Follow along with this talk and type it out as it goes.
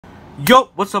Yo,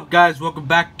 what's up guys? Welcome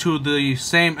back to the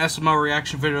same SML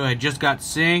reaction video I just got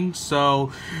seeing.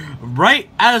 So, right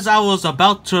as I was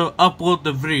about to upload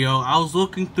the video, I was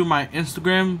looking through my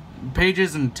Instagram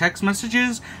pages and text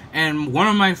messages, and one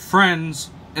of my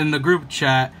friends in the group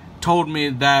chat told me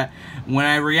that when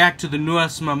I react to the new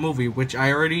SML movie, which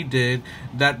I already did,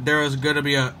 that there is going to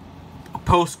be a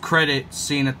post-credit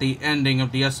scene at the ending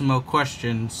of the SML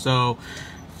question. So,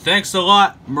 thanks a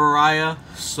lot, Mariah.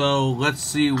 So, let's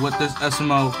see what this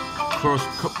SML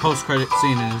post-credit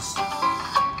scene is.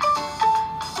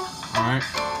 Alright.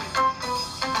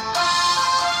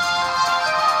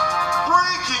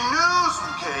 Breaking news,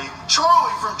 okay?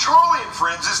 Charlie from Charlie and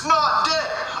Friends is not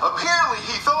dead. Apparently,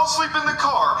 he fell asleep in the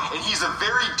car, and he's a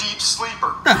very deep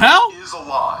sleeper. The hell? He is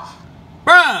alive.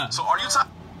 Bruh! So, are you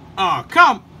Oh,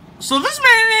 come. So, this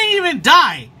man didn't even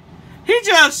die. He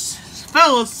just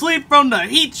fell asleep from the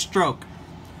heat stroke.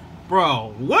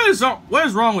 Bro, what is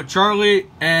wrong with Charlie?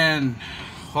 And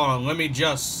hold on, let me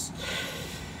just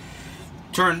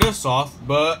turn this off.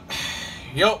 But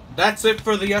yo, that's it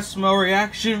for the SML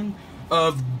reaction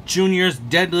of Junior's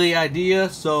Deadly Idea.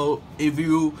 So if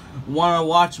you want to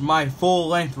watch my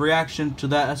full-length reaction to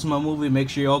that SML movie, make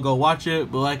sure you all go watch it.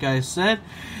 But like I said,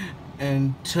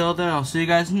 until then, I'll see you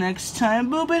guys next time.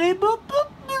 Boopity boop boop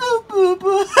boop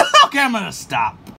boop. Okay, I'm gonna stop.